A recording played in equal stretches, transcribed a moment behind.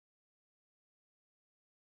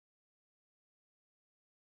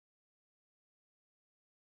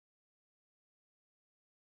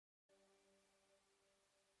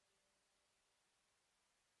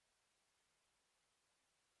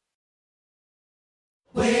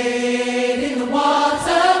Wade in the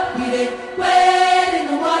water, we did. Wade in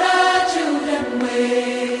the water, children,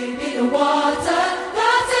 wade in the water.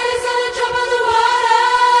 God said he's gonna trouble the water.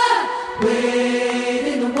 Wade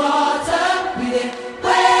in the water, we did.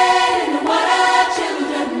 Wade in the water,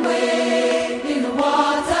 children, wade in the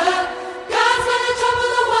water. God's gonna trouble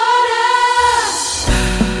the water.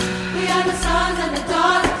 We are the sons and the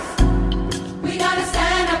daughters. We gotta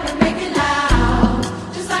stand up and make it loud.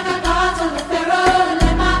 Just like our God told the Pharaoh,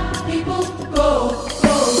 let my people go,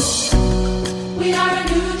 go. We are a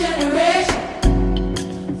new generation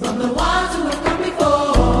from the ones who have come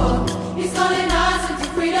before. He's calling us into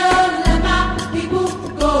freedom, let my people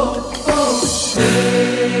go, go.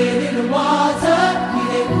 Wade in the water, we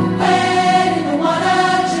did. Wade in the water,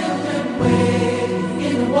 children, wade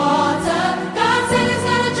in the water. God said he's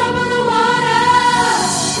gonna trouble the water.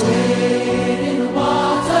 Wade in the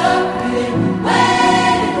water, we did.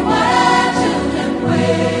 Wade in the water, children,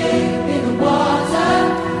 wade in the water.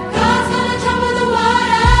 God's gonna trouble the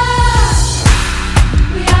water.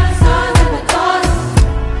 We are the sons and the daughters.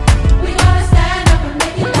 We gotta stand up and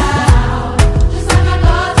make it loud. Just like our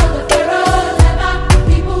God told the Pharaoh, let my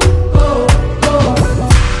people go, go.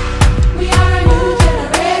 We are a new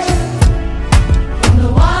generation from the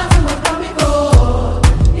ones who have come before.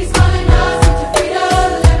 He's calling us into freedom,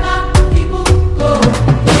 let my people go,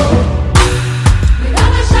 go. We're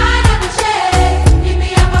gonna shine at the shade. Give me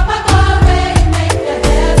a papa glory, make the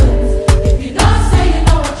heavens. If you don't say you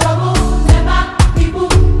know what trouble, let my people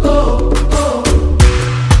go, go.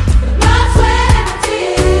 The blood, sweat, and the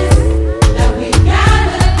tears that we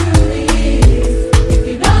gathered through the years. If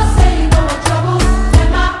you don't say you know what trouble, let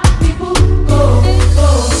my people go, go.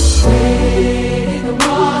 Wade in the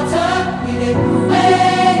water, we did.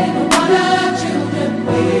 Wade in the water, children,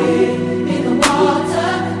 wade in the water.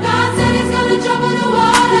 God said he's gonna trouble the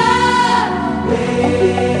water.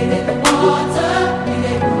 Wade in the water, we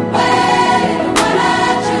did. Wade in the water,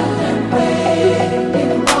 children, wade in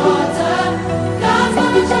the water. God's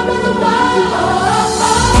gonna trouble the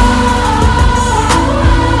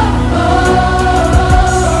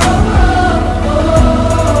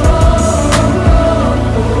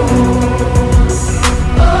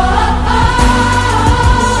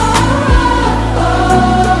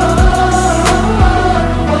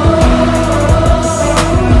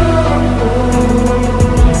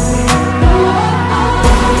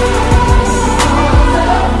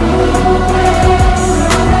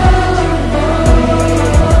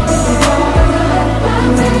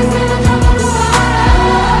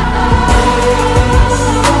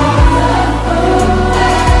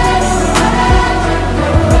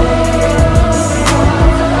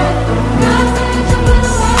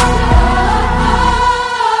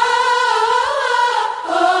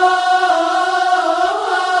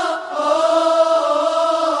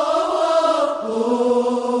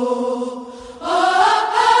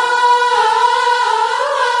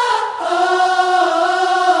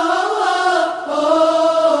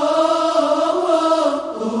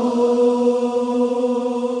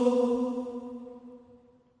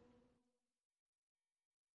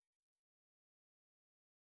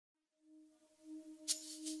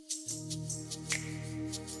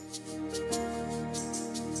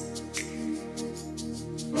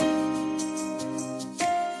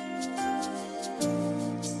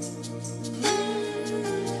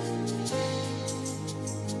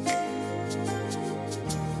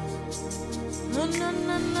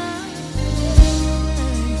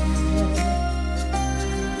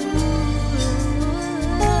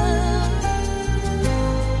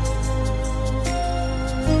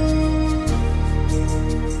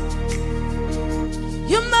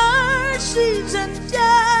Your mercies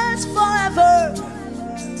endures forever.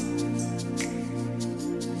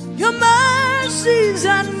 Your mercies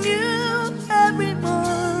are new every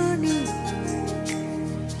morning.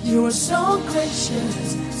 You are so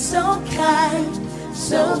gracious, so kind,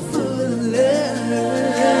 so full of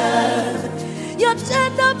love. Your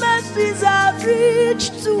tender mercies are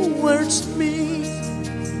rich towards me.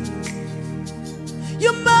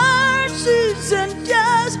 Your mercies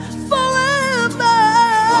endures forever.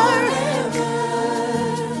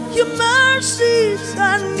 Your mercies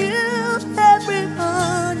are new every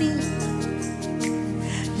morning.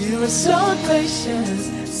 You are so gracious,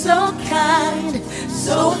 so kind,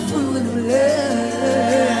 so full of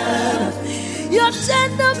love. Your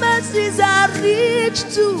tender mercies are rich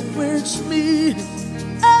towards me.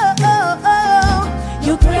 Oh, oh, oh.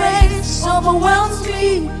 Your grace overwhelms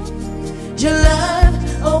me. Your love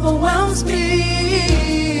overwhelms me.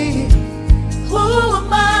 Who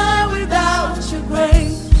am I without your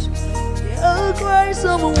grace? Your grace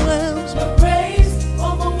overwhelms me. Your grace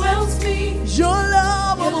overwhelms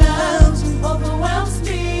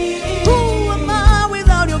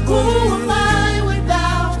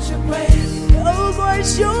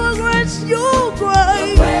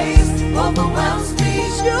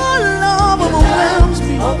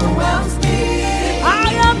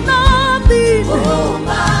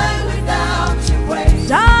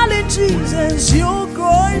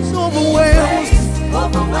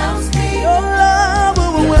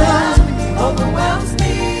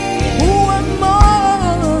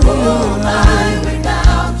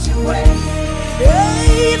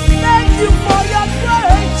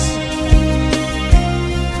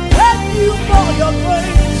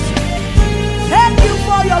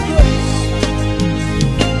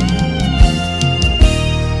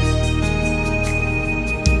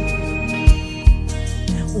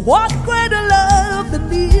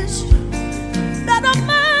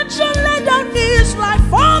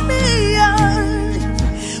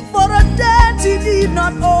did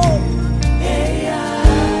not owe.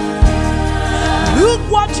 Look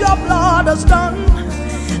what your blood has done.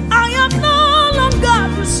 I am no longer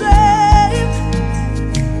the same.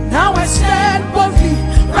 Now I stand boldly,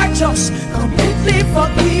 righteous, completely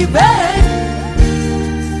forgiven.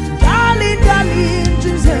 Darling, darling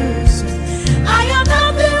Jesus, I am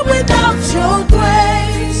nothing without your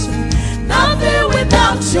grace. Nothing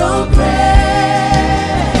without your grace.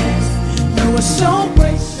 You are so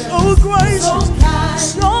gracious, so gracious,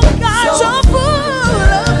 so kind, so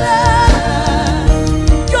full of love.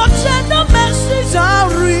 Your tender mercies are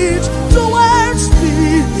rich towards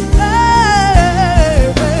me.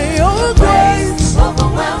 Hey, your grace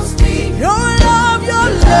overwhelms me. your love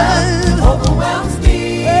Overwhelms me.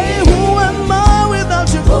 Hey, who am I without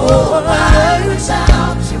your Who am I grace?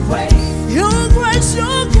 without your grace? Your grace,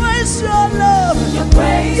 your love, Your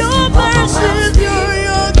grace your mercy, overwhelms me. your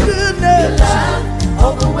Your goodness. love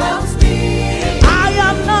overwhelms me. I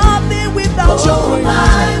am nothing without Who your am grace. I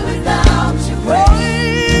without your grace?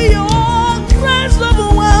 Hey, your grace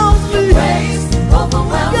overwhelms me. Grace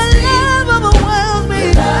overwhelms Your me. love overwhelms me.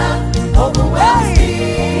 Your love overwhelms me.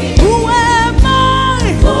 Who am I?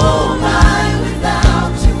 Who am I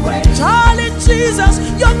without your grace? Darling Jesus,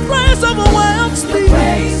 your grace overwhelms me.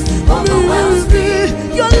 Grace overwhelms me.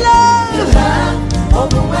 Your love, Your love I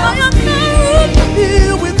overwhelms am me. nothing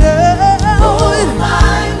Who without. am I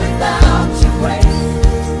without your grace?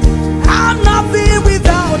 I'm nothing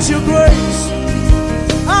without your grace.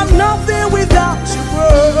 I'm nothing without your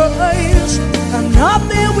grace. I'm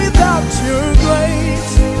nothing without your grace.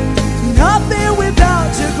 Nothing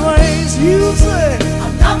without your grace. You say,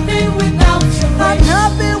 I'm nothing without your I'm grace.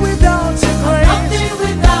 nothing without your grace. Nothing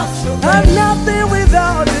without your I'm grace. nothing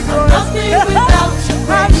without your grace. Nothing without your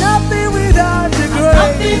I'm grace. nothing without your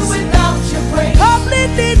Nothing grace. without your grace.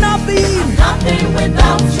 Completely nothing. Nothing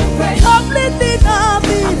without your grace. Completely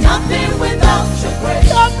nothing. Nothing without your grace.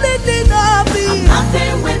 Completely nothing.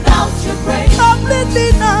 Nothing without your grace. Completely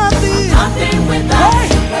nothing. Nothing without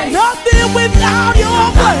your grace. Nothing without your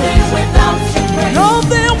Nothing grace. without your grace.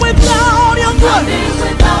 Nothing without your Nothing grace.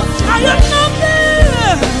 without your I am grace. nothing.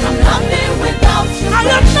 Nothing without your I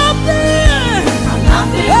am grace. nothing.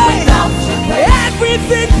 Nothing Hey, without your grace.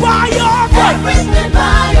 everything by your grace. Everything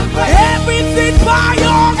by your grace. Everything by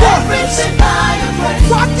your grace. Everything by your grace.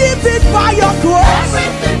 Forgiven by your grace.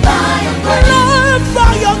 Everything by your grace. Loved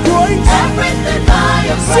by your grace. Everything by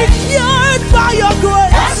your grace. Secured by your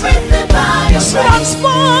grace. Everything by your grace.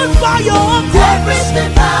 Transformed by your grace.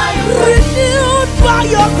 Everything by your grace. Renewed by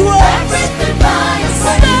your grace. Everything by your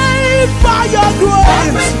grace. Saved by your grace.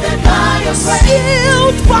 Everything by your grace.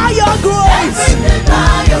 Healed by your grace. Everything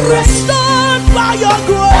by your grace. Restored by your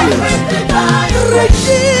grace. Everything by your grace.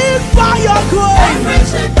 Redeemed by your grace.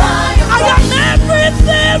 Everything by your I grace. am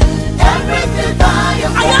everything. Everything by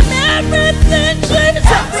your I grace. am everything, Jesus.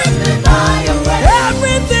 Everything by your grace.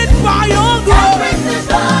 Everything by your grace. Everything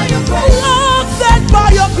by your grace. Loved by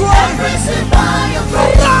your grace. Everything by your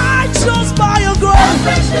grace. Righteous by your grace.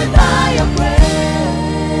 Everything by your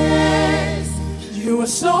grace. You are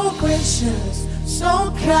so gracious,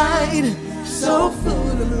 so kind, so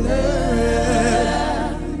full of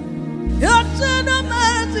love. Your tender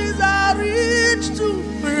mercies are rich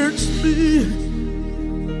towards me.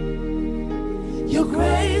 Your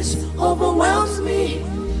grace overwhelms me.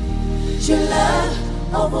 Your love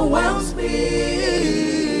overwhelms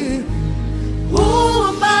me. Who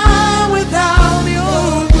am I without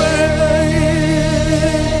your grace?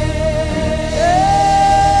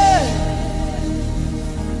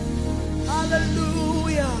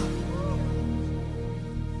 Hallelujah.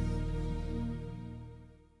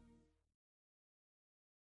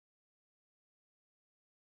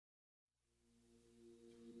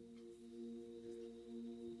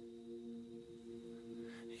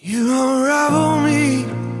 You unravel me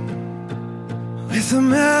with a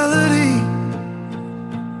melody.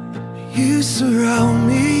 You surround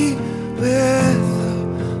me with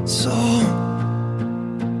a song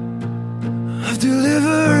of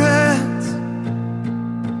deliverance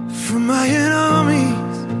from my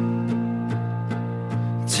enemies,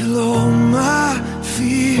 till all my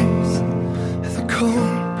fears are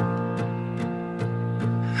gone.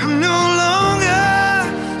 I'm no longer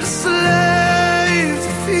a slave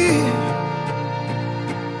to fear.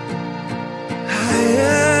 I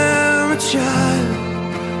am a child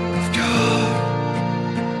of God.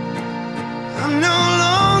 I'm no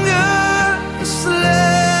longer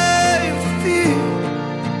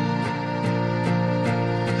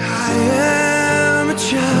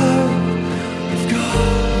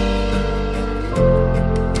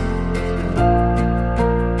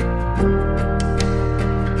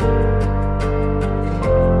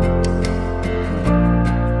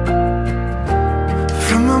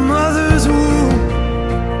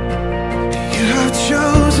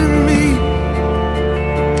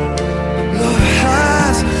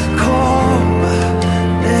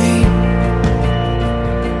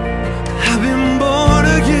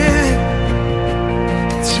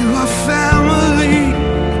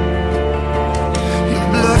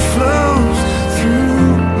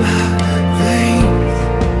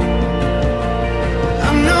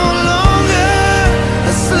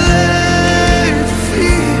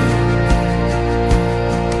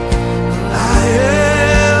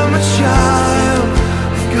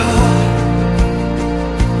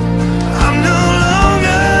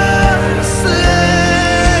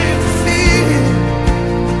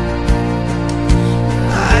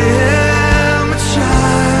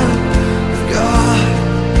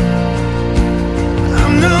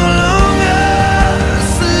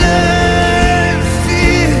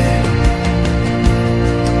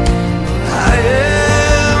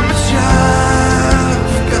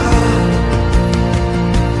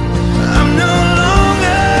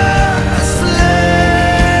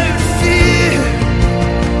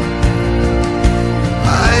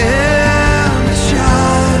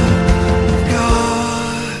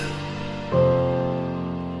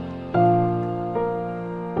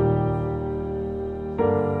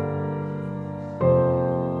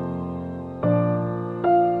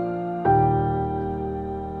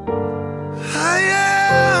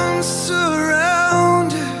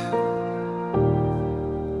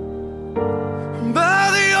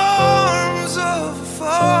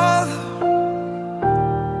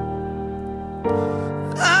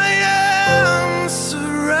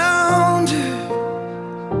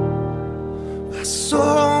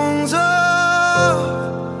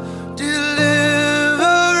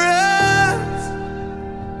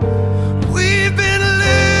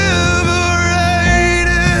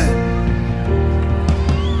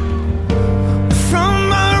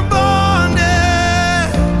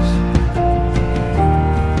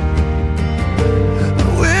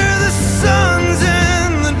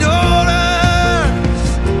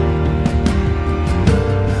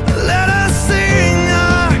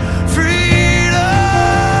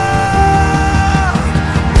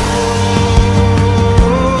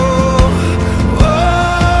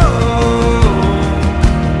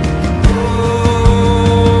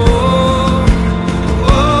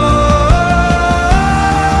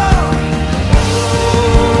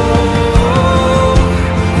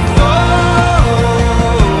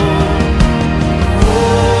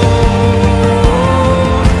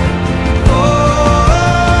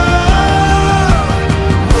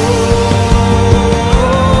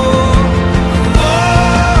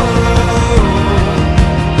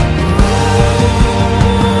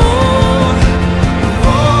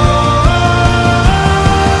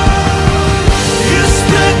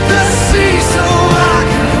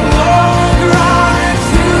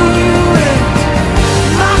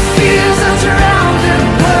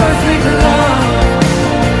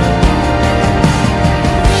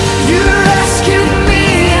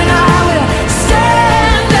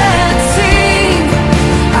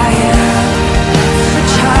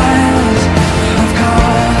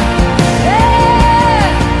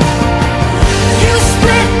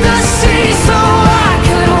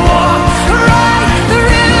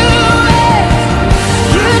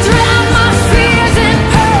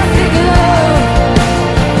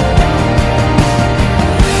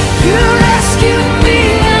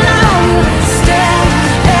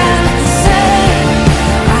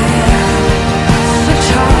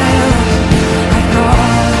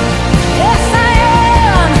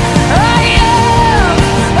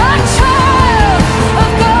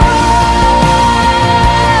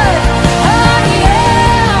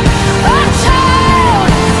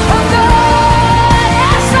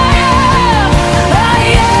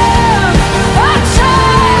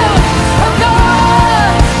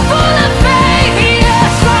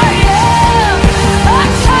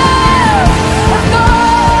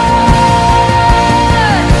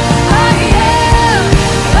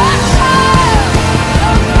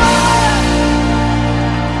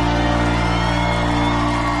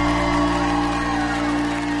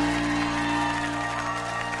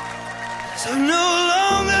I'm no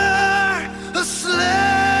longer a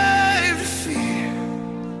slave to fear.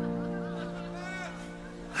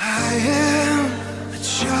 I am a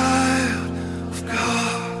child of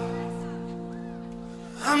God.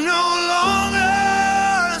 I'm no longer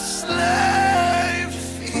a slave to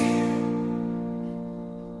fear.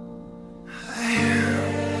 I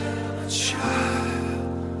am a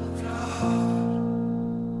child of God.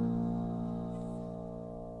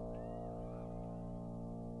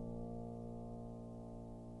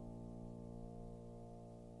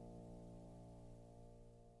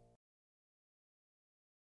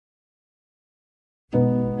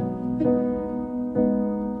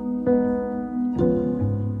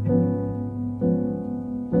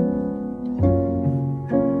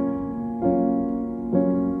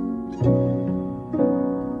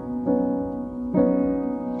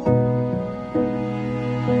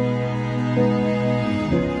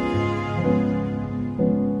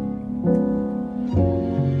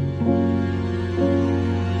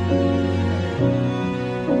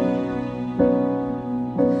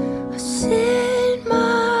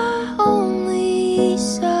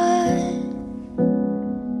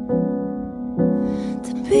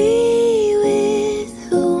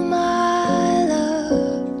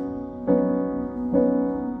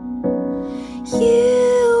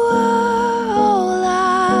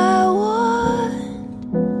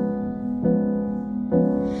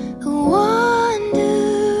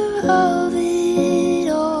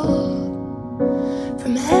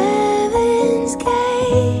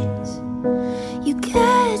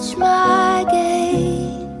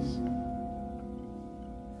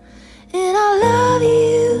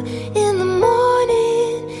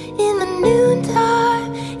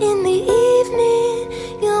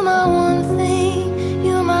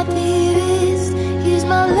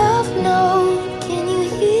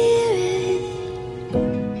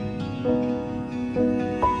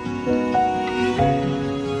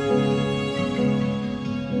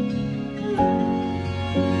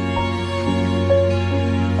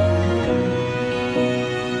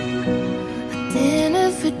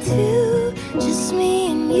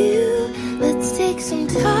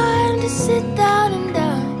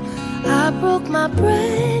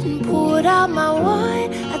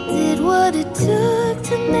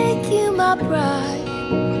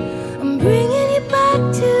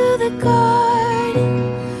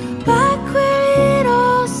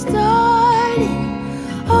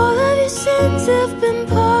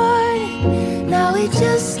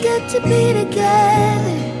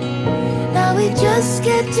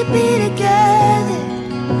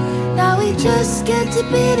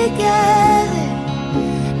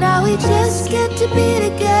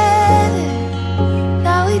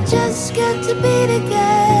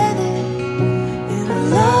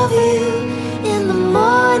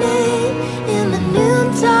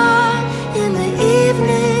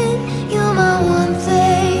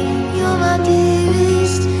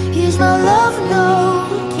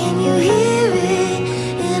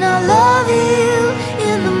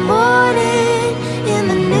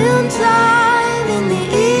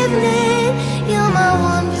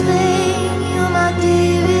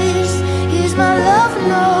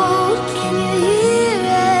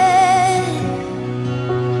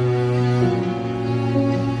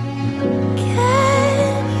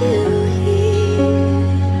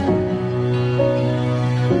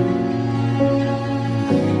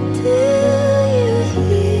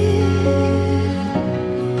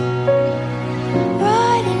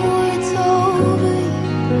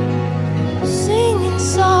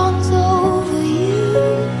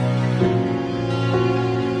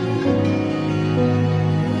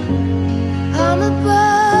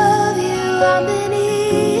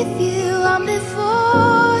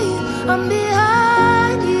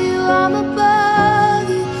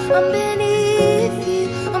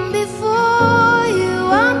 I'm before you,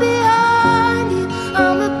 I'm behind you,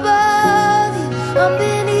 I'm above.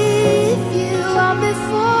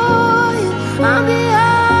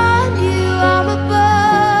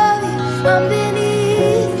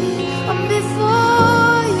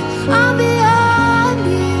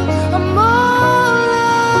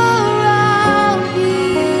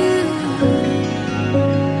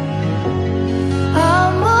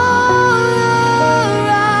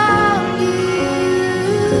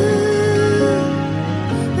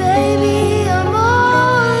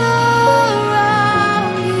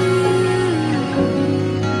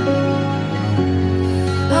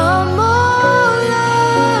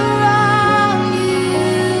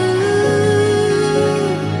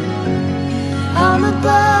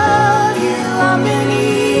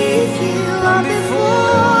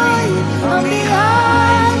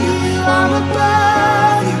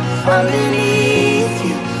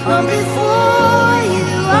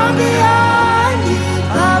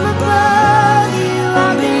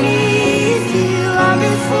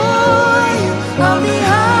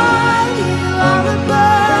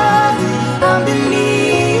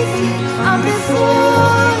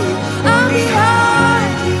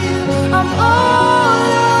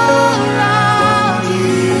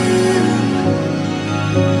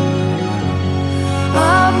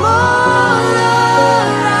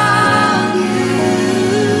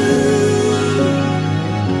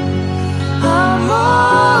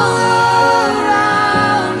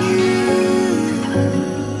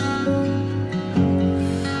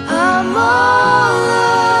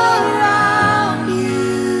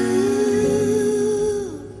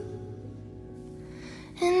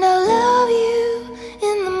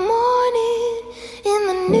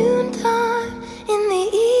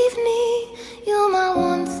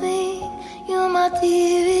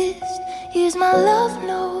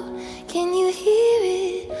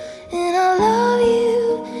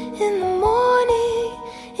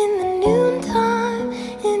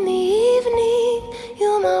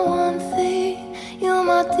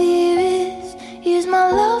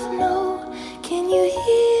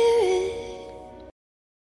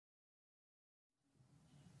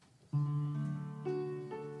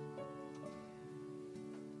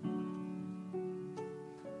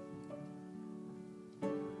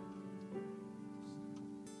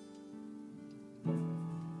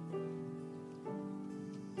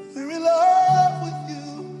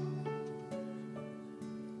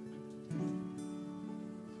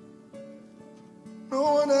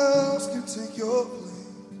 take your place.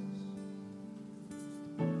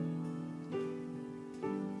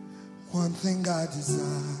 One thing I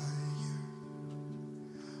desire,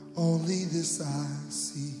 only this I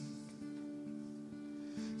seek,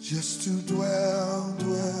 just to dwell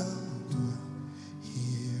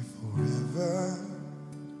here forever.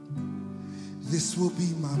 This will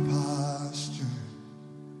be my posture,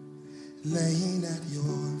 laying at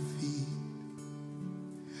your feet.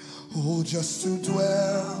 Oh, just to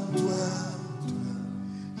dwell here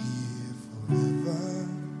forever.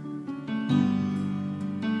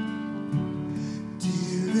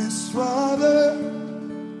 Dearest Father,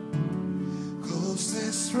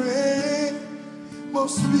 closest friend,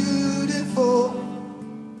 most beautiful,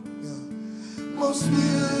 most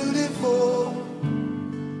beautiful,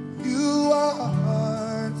 you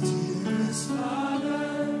are. Dearest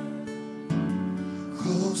Father,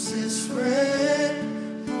 closest friend,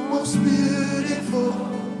 most beautiful,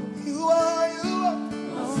 you are,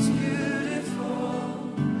 most beautiful.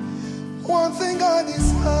 One thing I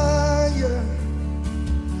desire,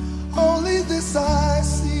 only this I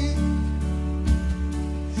see,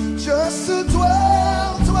 just to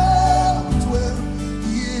dwell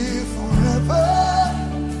here forever.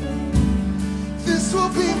 This will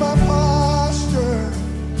be my posture,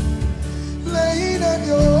 laying at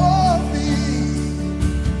your feet.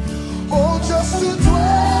 Oh, just to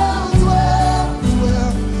dwell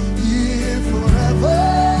here forever.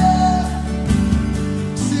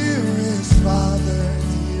 Dearest Father,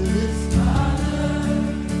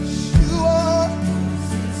 you are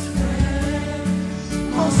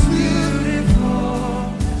most beautiful.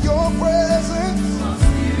 Your presence, most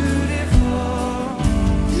beautiful.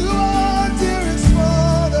 You are dearest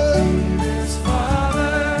Father,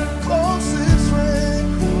 closest friend.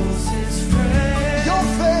 Your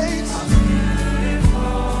face,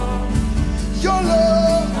 your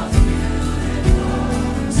love,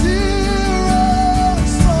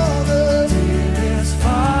 dearest Father,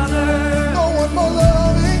 no one more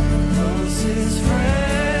loving.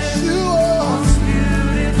 You are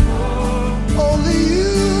only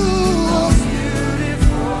you,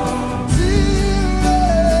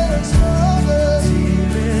 dearest Father,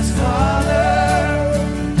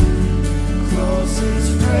 closest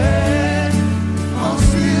friend, most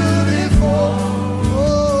beautiful,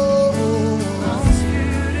 most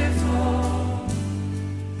beautiful.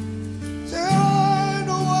 There are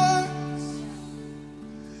no words,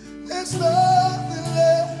 there's nothing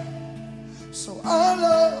left, so our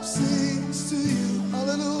love sings to you.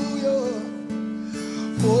 Hallelujah.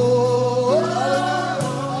 Oh,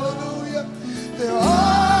 hallelujah, hallelujah. There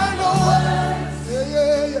are no words,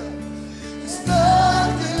 yeah. There's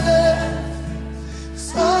nothing left,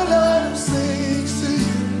 so our love sings to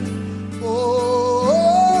you. Oh,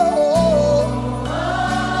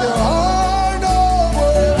 there are no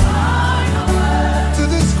words to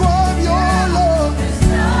describe your love.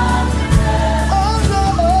 Our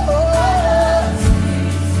love,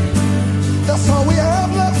 that's all we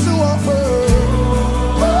have left to offer.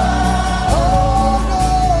 Oh, no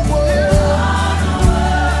words,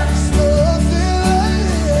 nothing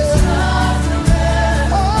left.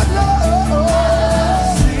 Our love,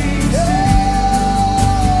 yeah.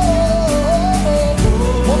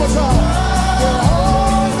 One more time. There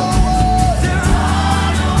are no words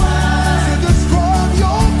to describe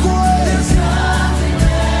your grace.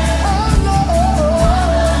 Our love,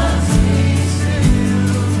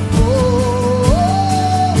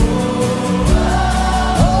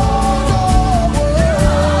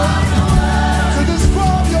 to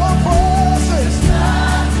describe your presence.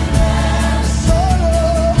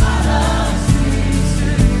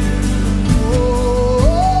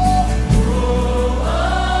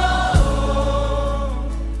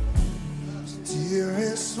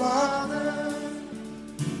 Dearest Father,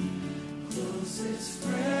 closest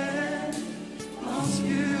friend, most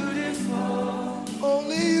beautiful,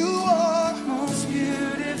 only you are most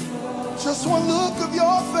beautiful. Just one look of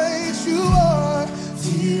your face, you are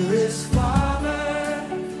dearest Father,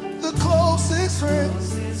 the closest friend,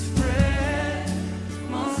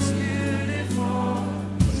 most beautiful.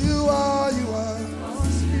 You are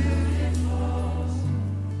most beautiful.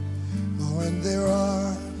 Oh, and there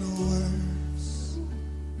are no words,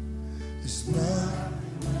 there's nothing.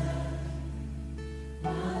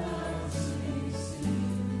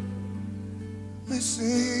 We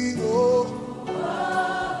sing, oh,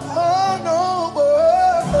 no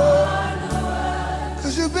word,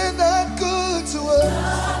 'cause you've been that good to us,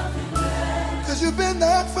 'cause you've been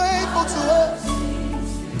that faithful to us.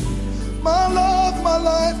 My love, my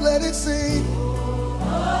life, let it sing.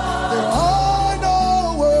 There are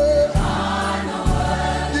no words.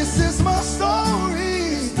 This is my story.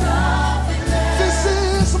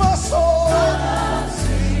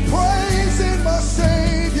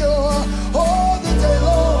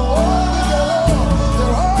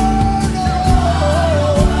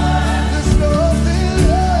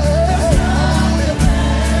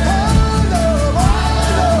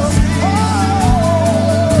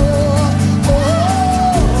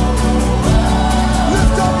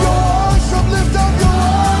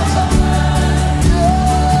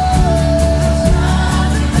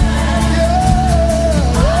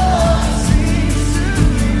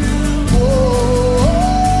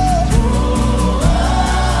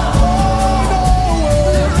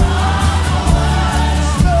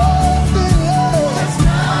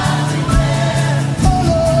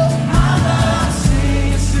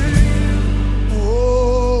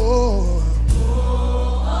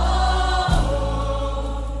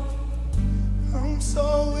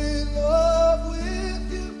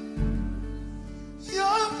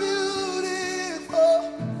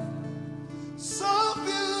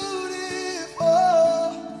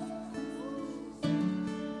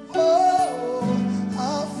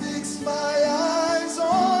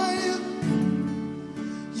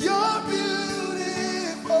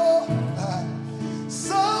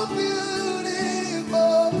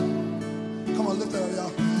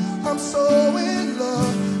 I'm so in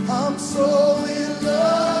love. I'm so in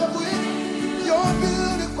love with you. You're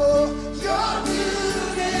beautiful. You're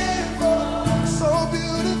beautiful. So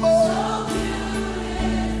beautiful.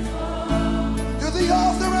 You're the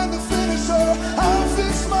author and the finisher. I'll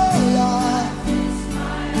fix my eyes.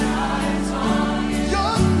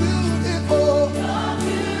 You're beautiful.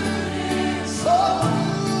 So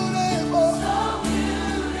beautiful.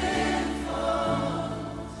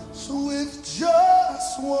 So with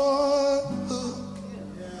just one look,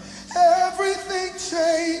 everything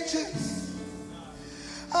changes.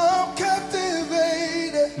 I'm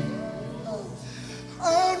captivated.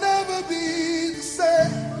 I'll never be the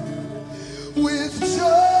same. With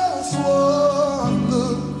just one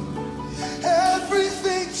look,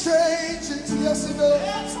 everything changes. Yes, it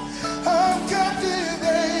does. I'm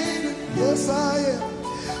captivated. Yes, I am.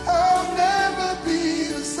 I'll never be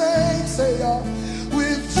the same. Say y'all.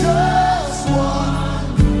 With just one,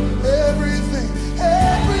 everything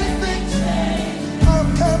changes. I'm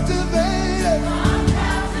captivated.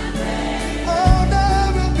 I'll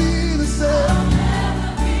never be the same.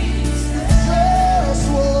 Just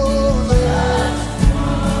one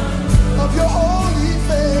of your holy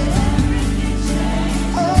faith.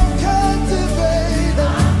 I'm captivated.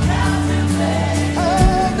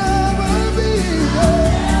 I'll never be there.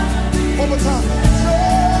 One more time.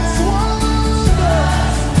 Just one.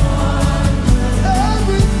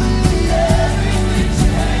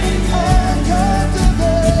 I'm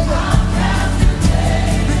captivated.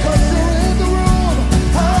 Because you're in the room.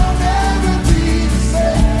 I'll never be the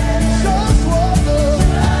same. Just one look.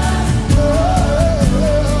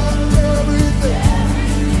 Everything.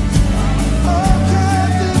 I'm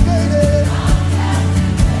captivated.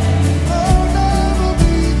 I'll never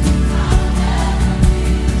be.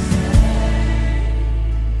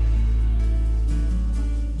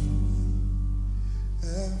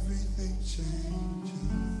 Everything changes.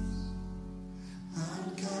 I'm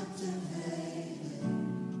captivated.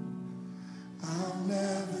 I'll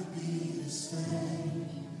never be the same.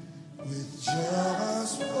 With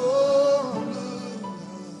just one look,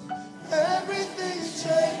 everything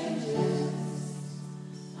changes.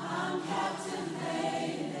 I'm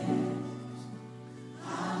captivated.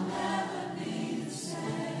 I'll never be the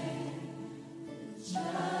same.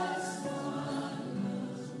 Just one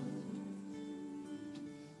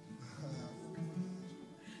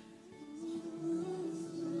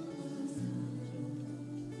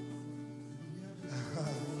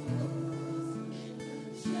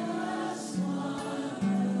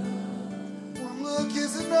look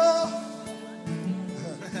is enough.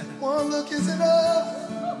 One look is enough.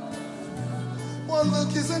 One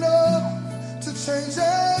look is enough to change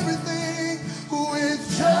everything. With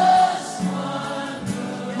just one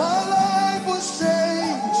look, my life was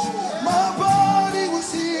changed. My body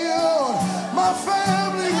was healed. My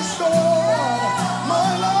family restored.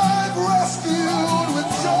 My life rescued with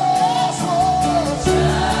just one look.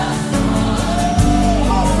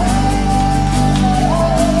 My family,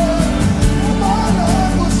 my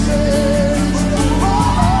life was changed. My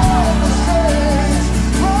life was changed.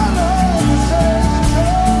 My life was changed.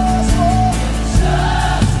 Just one.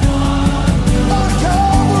 On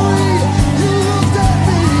Calvary, you looked at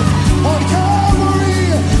me. On Calvary,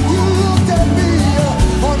 you looked at me.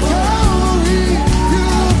 On Calvary, you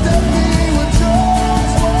looked at me with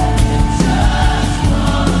just one.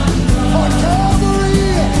 On Calvary,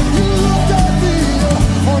 you looked at me.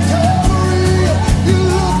 On Calvary, you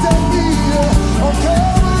looked at me. On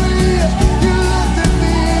Calvary, you looked at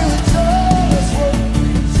me with just one.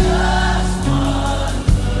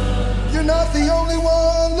 You're not the only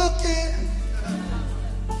one looking,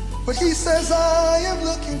 but he says I am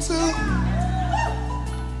looking too.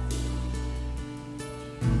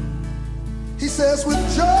 He says with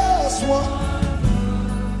just one,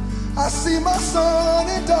 I see my son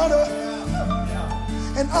and daughter,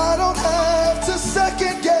 and I don't have to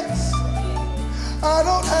second guess. I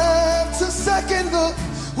don't have to second look.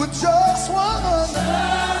 With just one.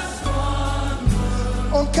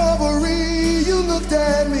 On Calvary, you looked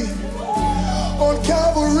at me. On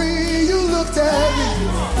Calvary, you looked at me.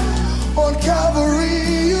 On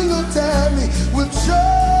Calvary, you looked at me with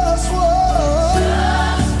just one.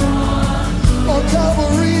 On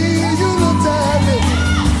Calvary, you looked at me.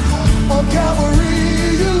 On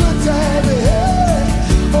Calvary, you looked at me. Hey.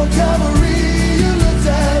 On Calvary, you looked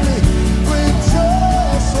at me with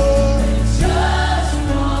just one.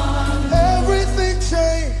 Everything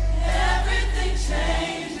changed. Everything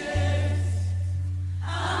changes.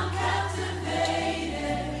 I'm captivated.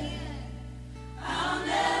 I'll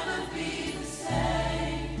never be the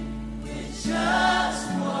same with just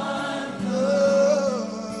one look.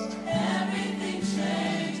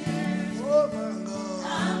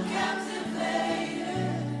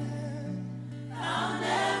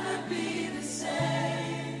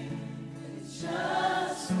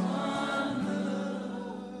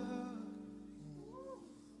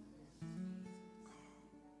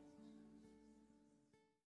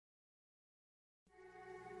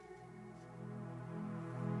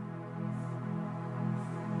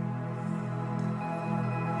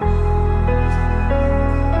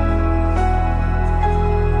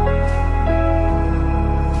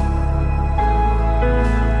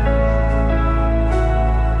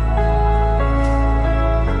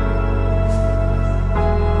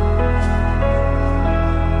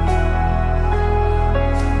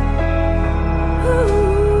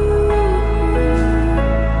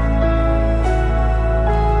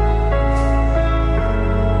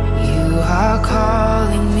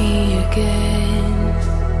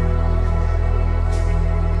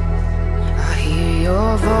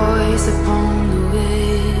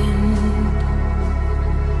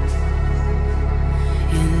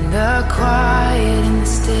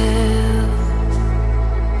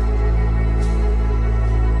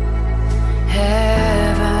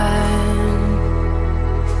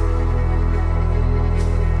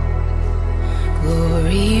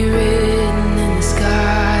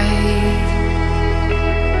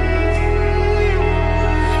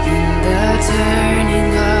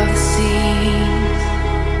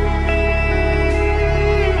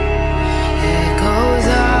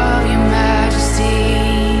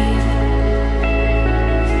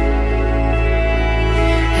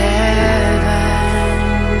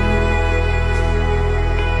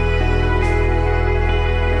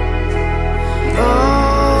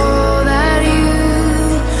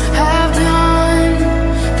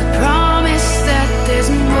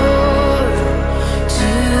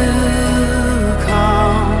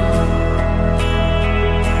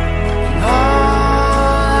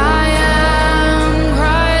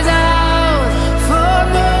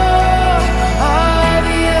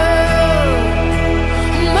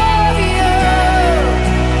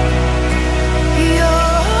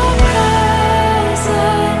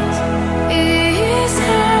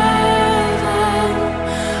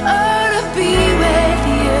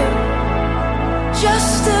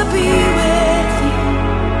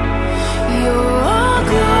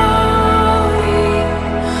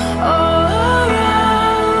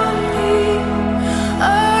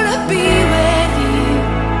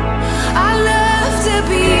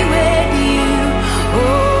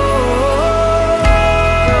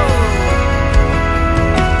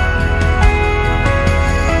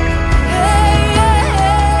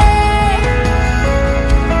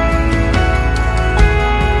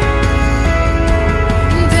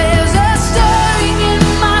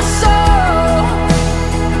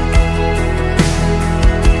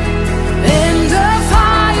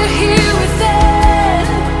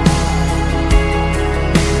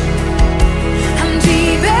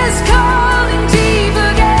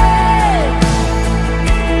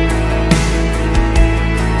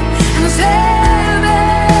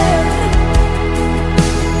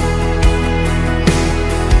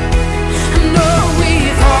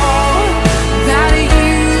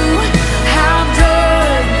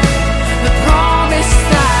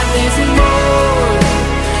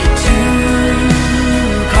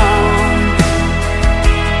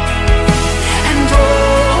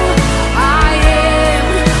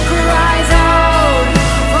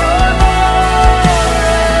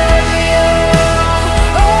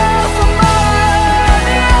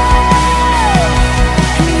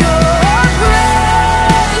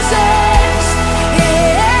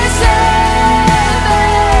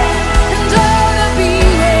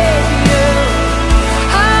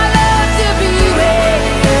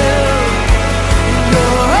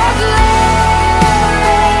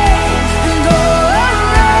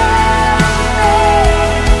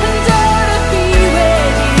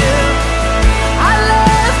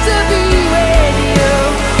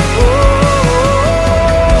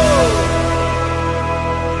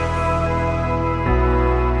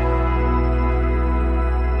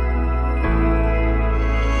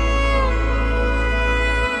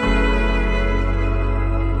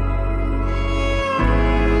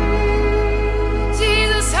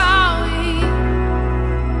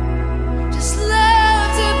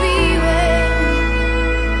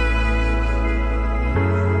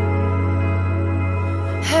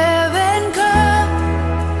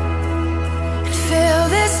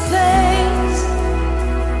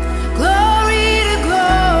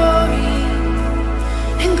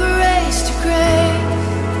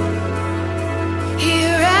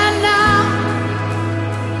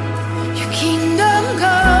 kingdom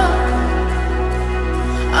come,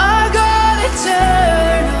 our God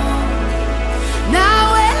eternal,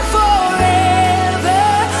 now and forevermore.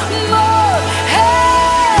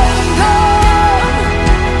 Heaven come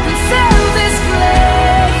and fill this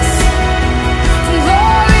place, from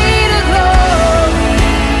glory to glory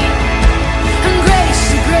and grace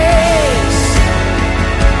to grace.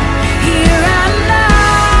 Here and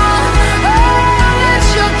now, oh, let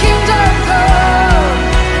your kingdom come,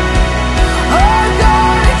 our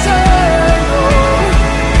God eternal,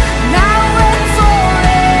 now and forevermore.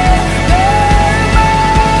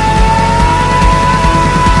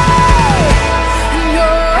 And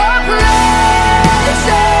your presence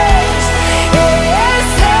is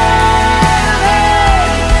heaven,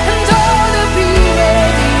 and all to be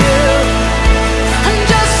with you, and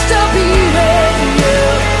just to be with you.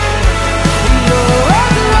 Your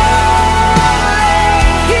glory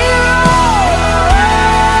here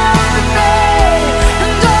around me,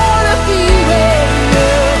 and all to be with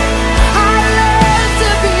you. I love to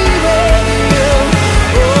be with you.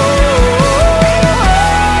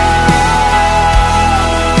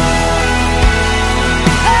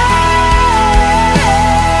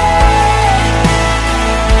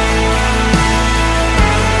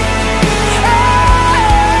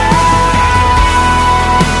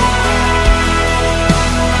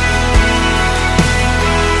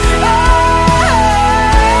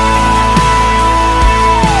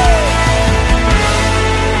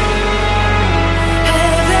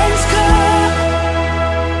 Heavens come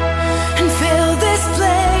and fill this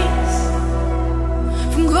place,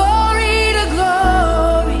 from glory to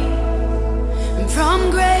glory and from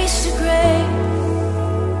grace to grace.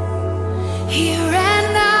 Here and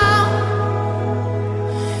now,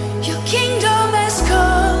 your kingdom has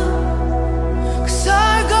come, 'cause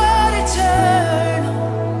our God eternal,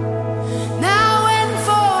 now and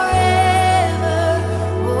forever.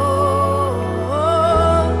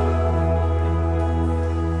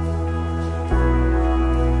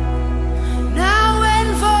 Now and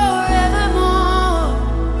forevermore.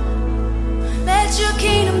 Let your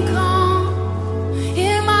kingdom come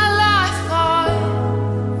in my life, God.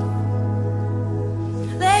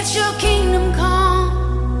 Let your kingdom come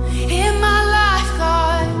in my life,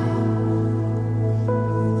 God.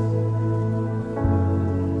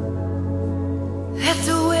 Let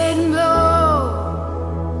the wind blow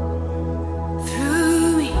through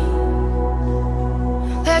me.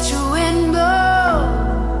 Let your wind blow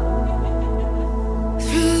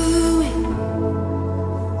through me.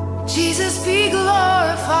 Jesus be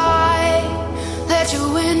glorified. Let your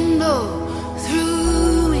wind blow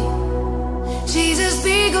through me. Jesus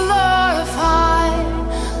be glorified.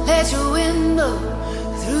 Let your wind blow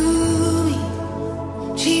through me.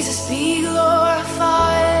 Jesus be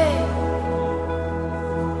glorified.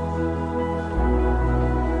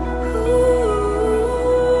 Ooh.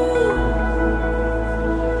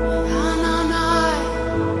 Na, na, na.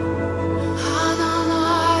 Ah, na, na.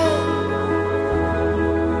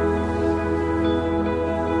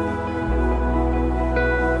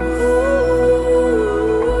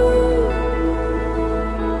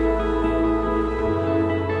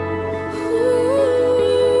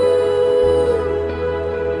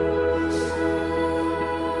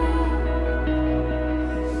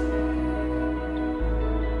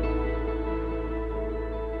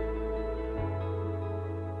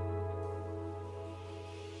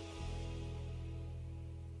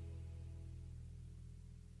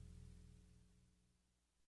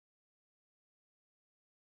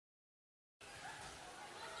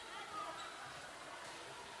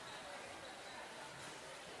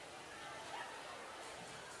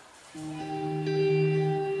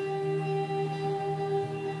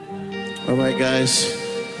 All right, guys.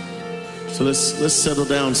 So let's settle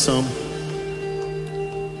down some.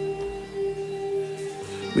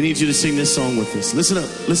 We need you to sing this song with us. Listen up.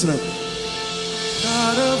 Listen up.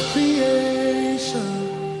 God of creation,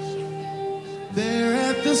 there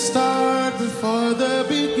at the start, before the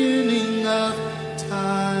beginning of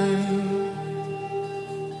time.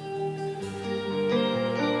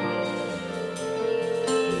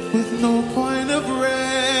 With no point of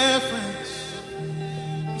reference,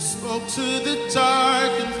 you spoke to the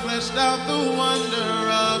dark and fleshed out the wonder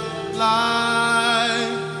of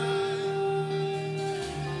life.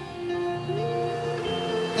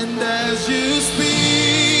 And as you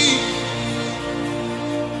speak,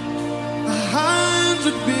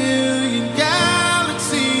 100 billion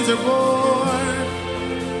galaxies are born.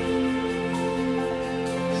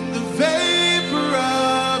 In the vapor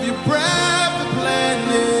of your breath, the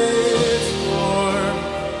planets form.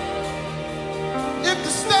 If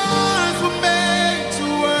the stars were made to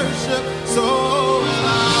worship, so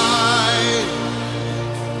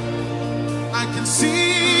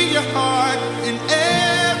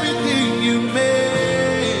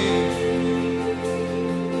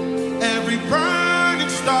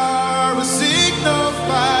will seek no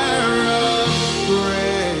fire of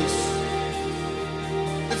grace.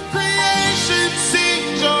 If creation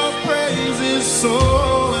sings your praises, so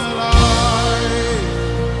will I.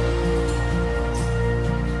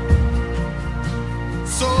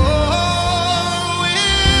 So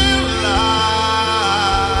will I.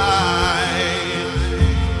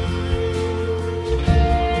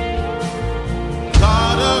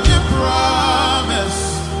 God of your promise,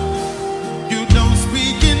 you don't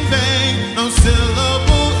speak in vain, no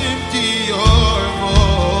syllable empty or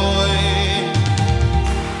void.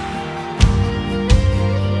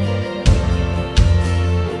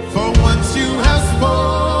 For once you have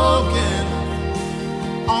spoken,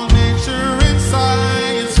 all nature and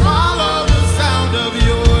science follow the sound of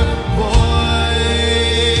your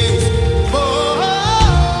voice. Voice.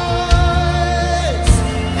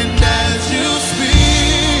 And as you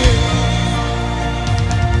speak,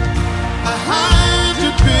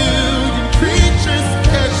 100 billion creatures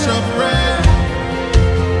catch a breath,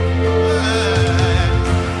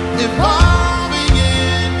 evolving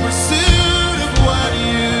in pursuit of what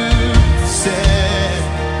you said.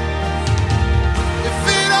 If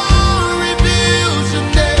it all reveals your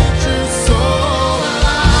nature so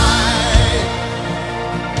alive,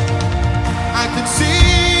 I can see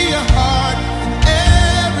your heart in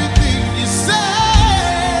everything you say.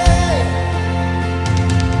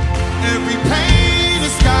 Every pain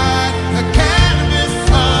is got a canvas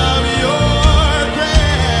of your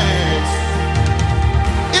grace.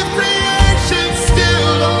 If creation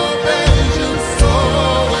still obeys you, so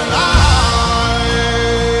will I.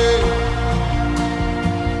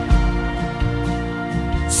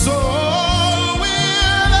 So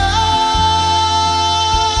will I.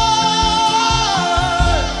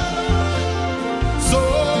 So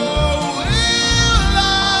will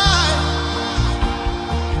I.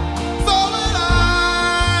 So will I,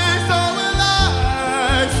 so will I,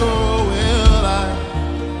 so will I.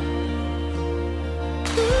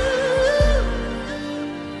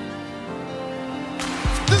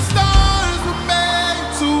 The stars were made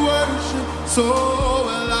to worship, so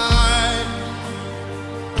will I.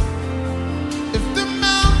 If the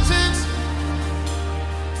mountains,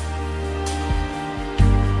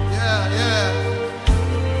 yeah.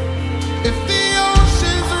 If the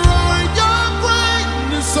oceans roar your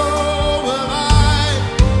greatness, so will I.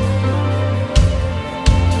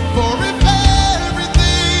 For if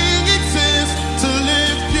everything exists to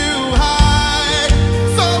lift you high,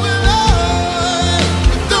 so will I.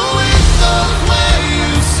 If the wind goes where you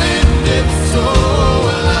send it, so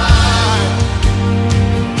will I.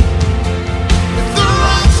 If the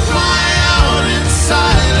rocks cry out in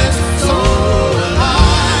silence, so will I.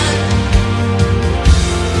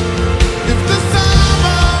 If the sum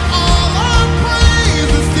of all our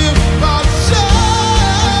praise is still about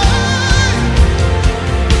shame,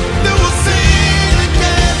 then we'll sing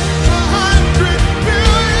again 100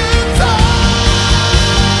 billion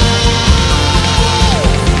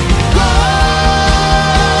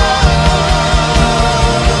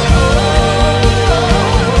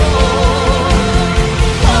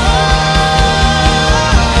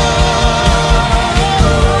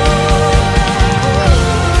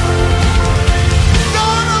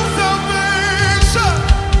God of salvation,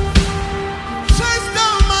 chase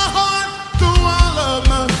down my heart through all of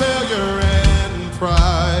my failure and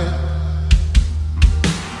pride.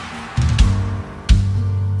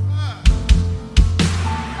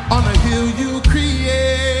 On a hill you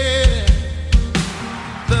created,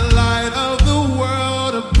 the light of the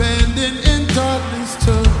world abandoned in darkness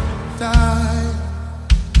to die.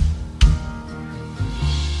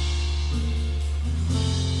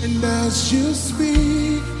 And as you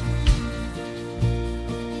speak,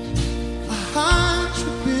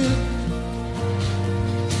 100 billion.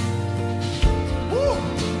 Woo!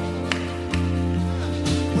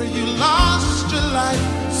 Where you lost your life,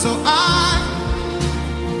 so thank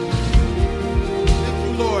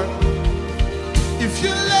you, Lord. If you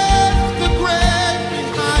left the grave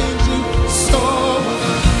behind you, so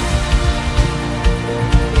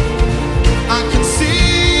I can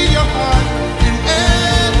see your heart in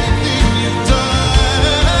everything you've done.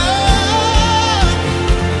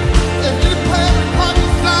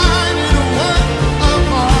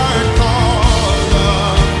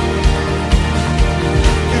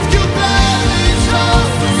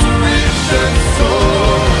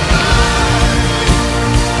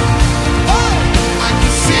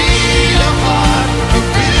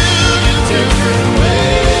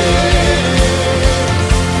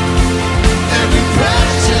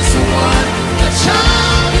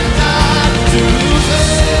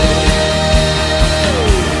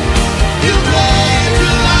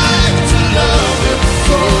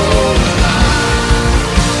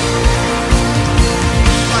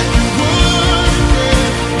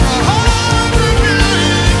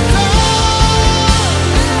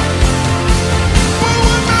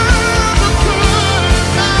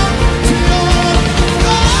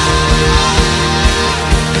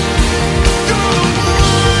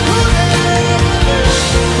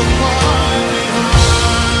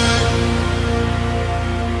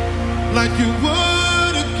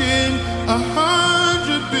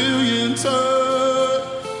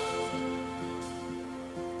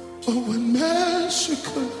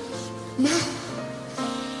 magical mountain.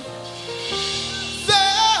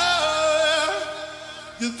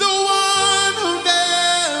 You're the one who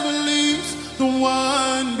never leaves the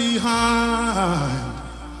one behind.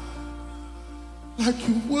 Like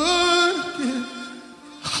you would again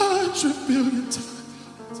 100 billion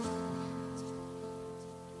times.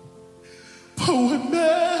 But what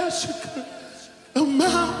magic could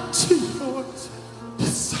amount to yours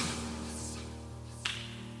desire?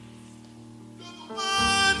 You're the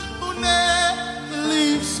one who never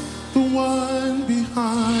leaves the one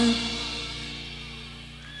behind.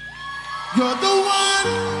 You're the one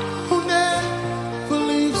who never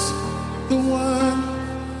leaves the one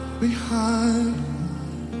behind.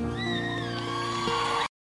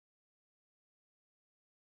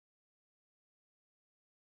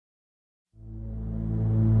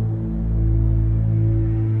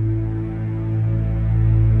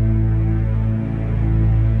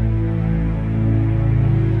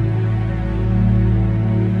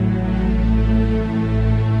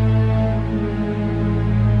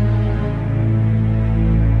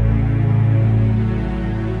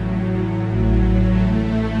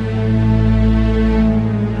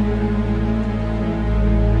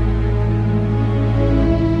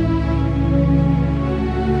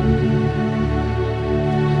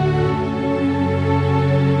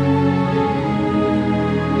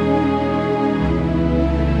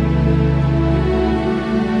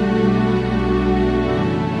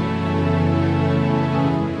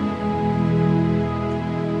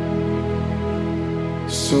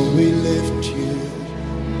 So we lift you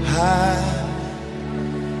high,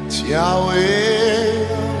 Yahweh.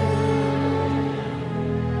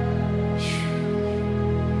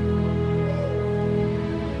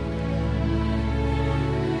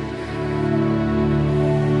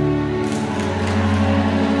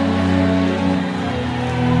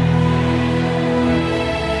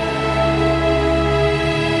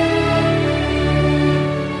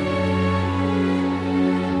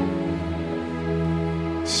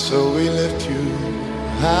 So we lift you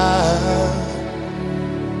high,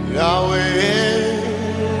 Yahweh,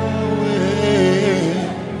 Yahweh.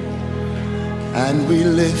 And we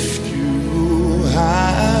lift you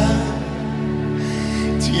high,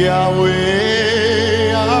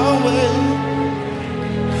 Yahweh, Yahweh.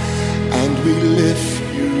 And we lift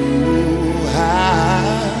you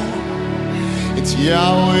high, it's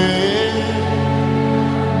Yahweh.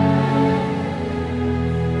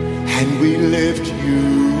 And we lift you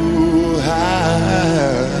high.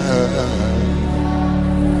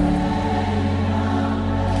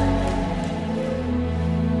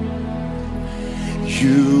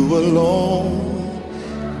 You alone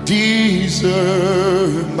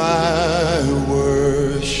deserve my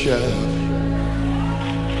worship.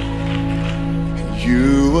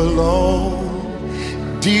 You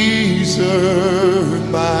alone deserve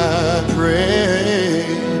my praise.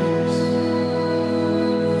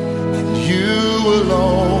 You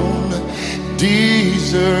alone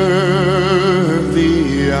deserve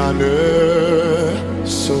the honor.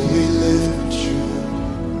 So we lift you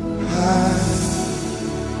high,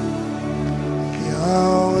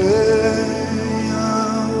 Yahweh,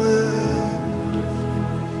 Yahweh.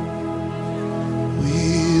 We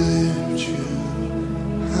lift you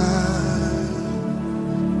high,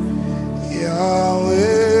 Yahweh.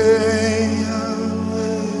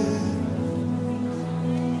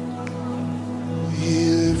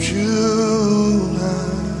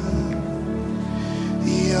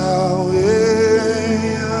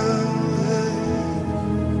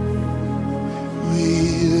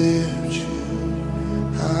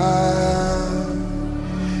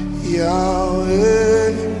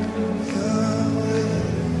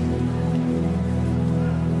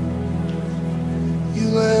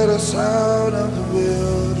 Out of the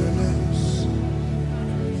wilderness,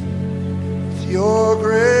 with your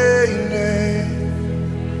great name,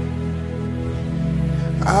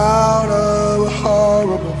 out of a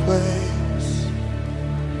horrible place,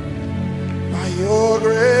 by your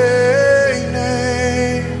great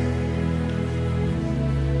name,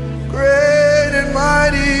 great and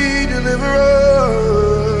mighty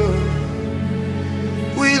deliverer,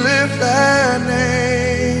 we lift that name.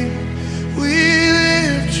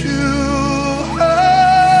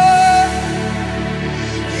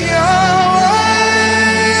 Yahweh,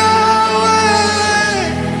 Yahweh,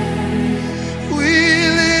 we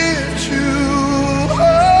lift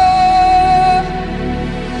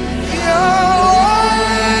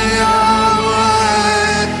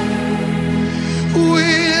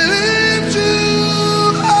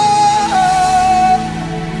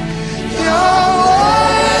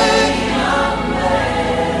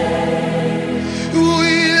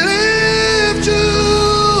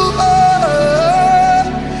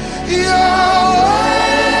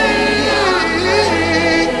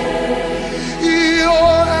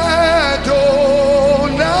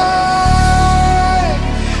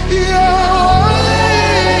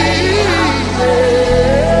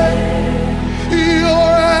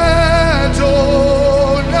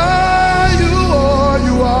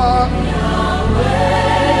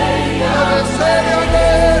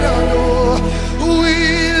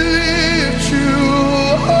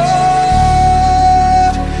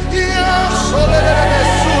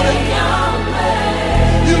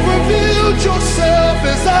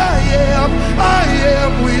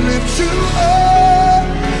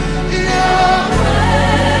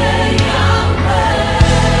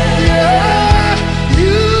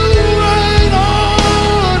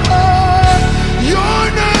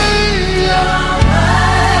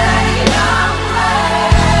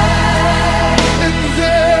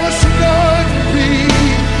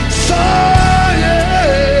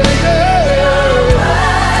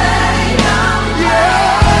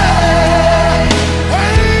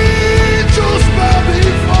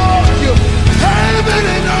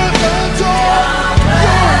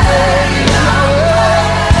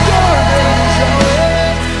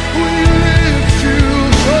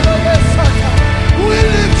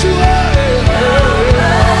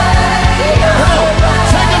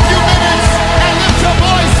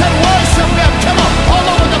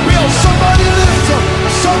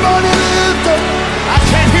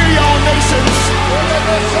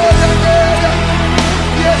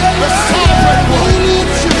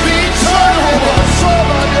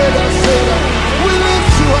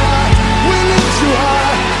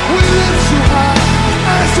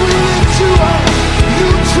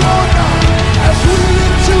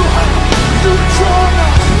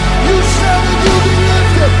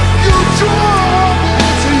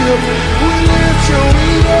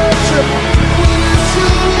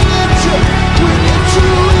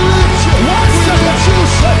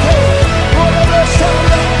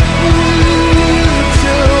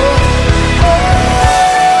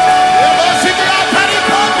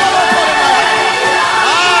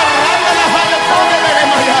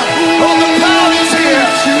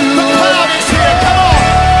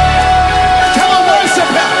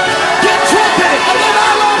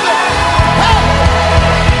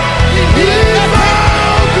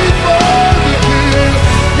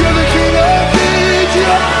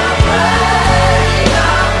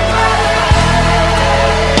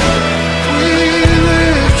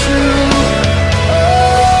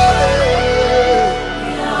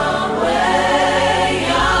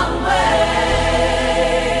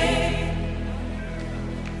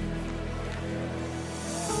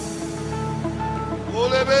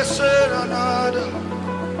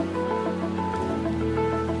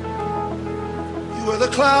You were the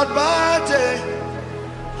cloud by day,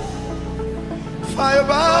 fire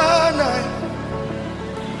by night.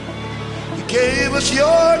 You gave us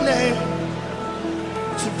your name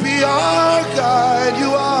to be our guide.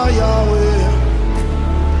 You are Yahweh.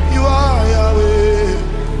 You are Yahweh.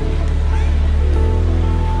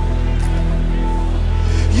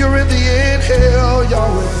 You're in the inhale,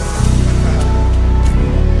 Yahweh.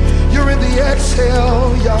 You're in the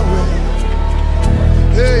exhale, Yahweh.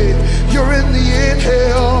 Hey, you're in the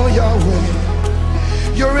inhale, Yahweh.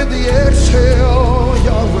 You're in the exhale,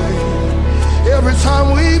 Yahweh. Every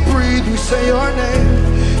time we breathe, we say your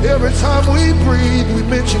name. Every time we breathe, we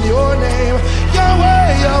mention your name.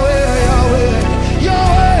 Yahweh, Yahweh, Yahweh.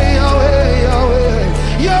 Yahweh, Yahweh, Yahweh.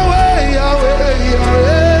 Yahweh, Yahweh,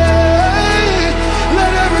 Yahweh.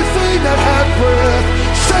 Let everything that has breath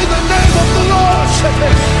say the name of the Lord.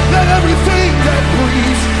 Let everything that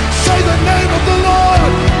breathes say the name of the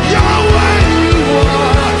Lord. Yahweh, you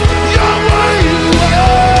are. Yahweh, you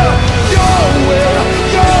are. Yahweh,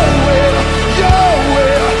 Yahweh,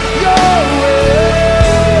 Yahweh, Yahweh.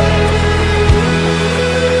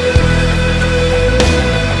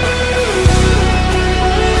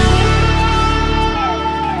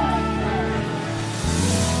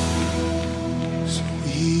 So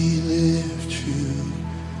we lift you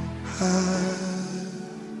high,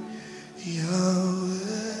 Yahweh.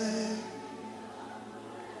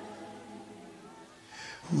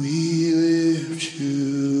 We lift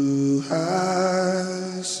you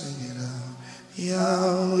high, sing it out,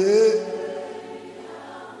 Yahweh.